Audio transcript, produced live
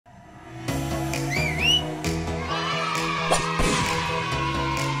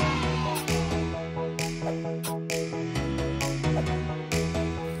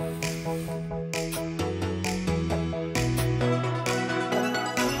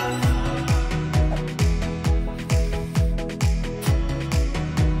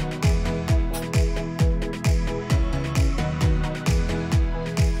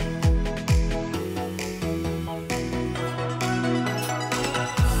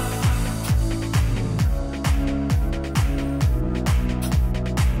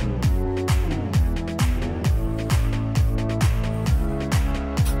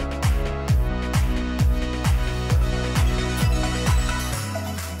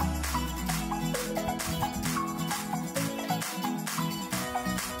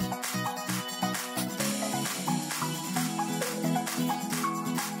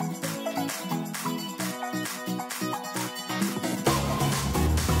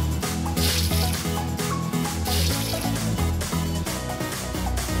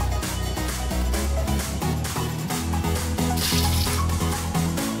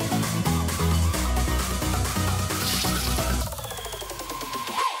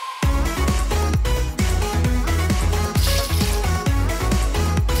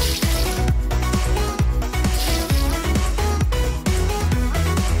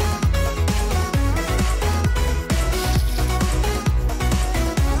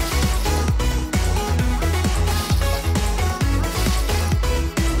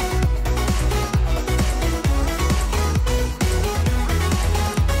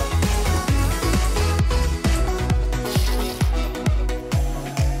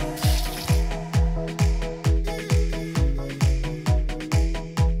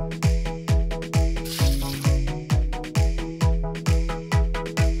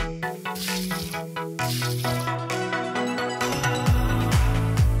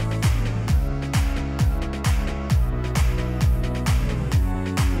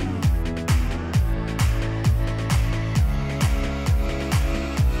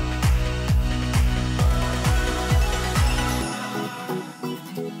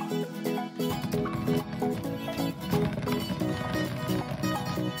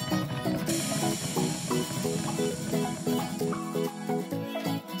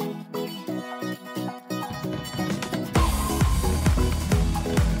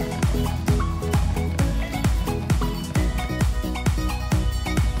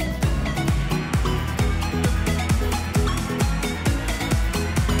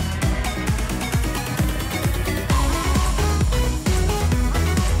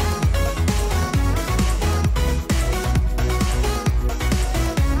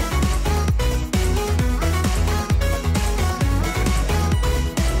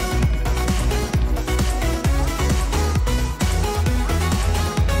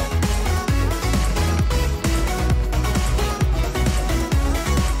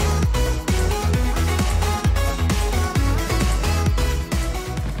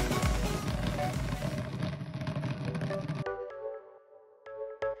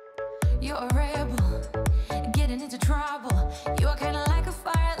You're a rebel, getting into trouble. You are kinda like a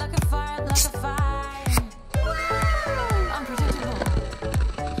fire, like a fire, like a fire. Unpredictable,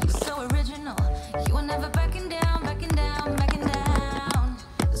 so original. You are never backing down, backing down, backing down.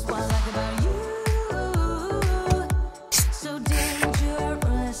 That's what I like about you. So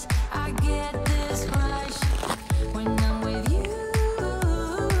dangerous, I get this rush when I'm with you.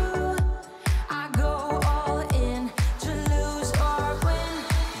 I go all in to lose or win.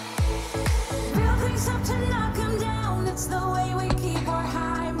 Build things up to knock 'em down. It's the way we keep our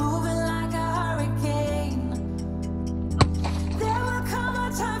high, moving like a hurricane. There will come a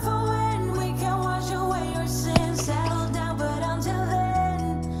time for when we can wash away your sins, settle down, but until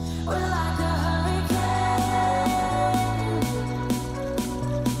then, we're like a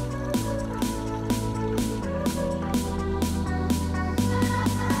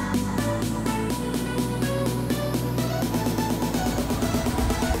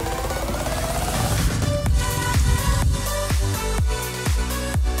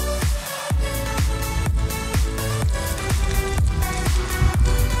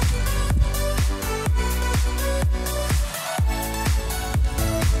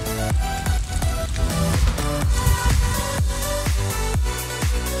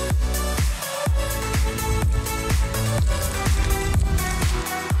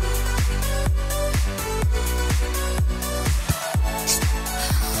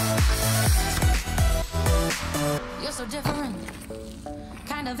You're so different,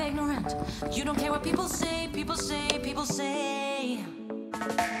 kind of ignorant. You don't care what people say, people say, people say.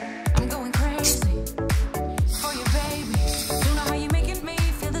 I'm going crazy for you, baby. Don't know how you're making me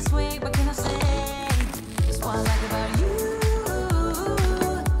feel this way. What can I say? That's what I like about you.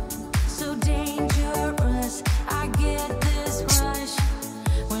 So dangerous, I get this rush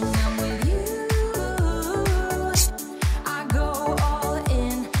when I'm with you. I go all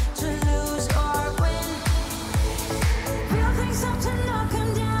in to lose or win. Build things up to knock 'em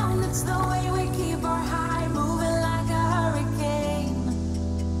down. It's the way we keep our high, moving like a hurricane.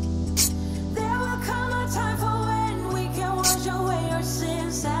 There will come a time for when we can wash away our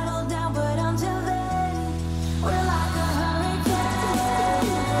sins, settle down, but until then, we're like a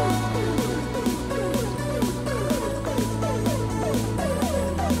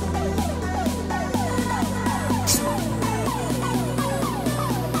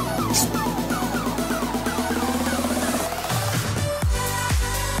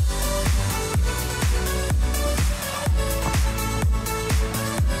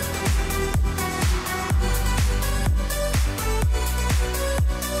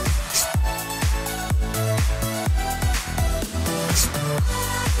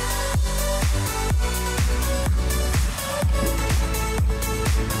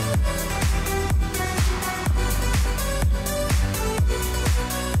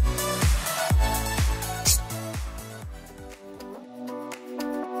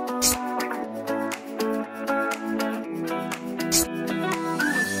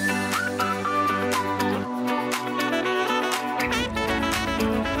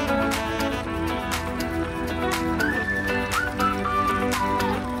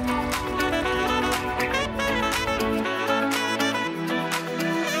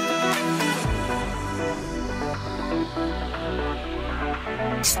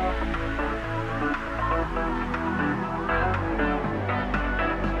Toothpaste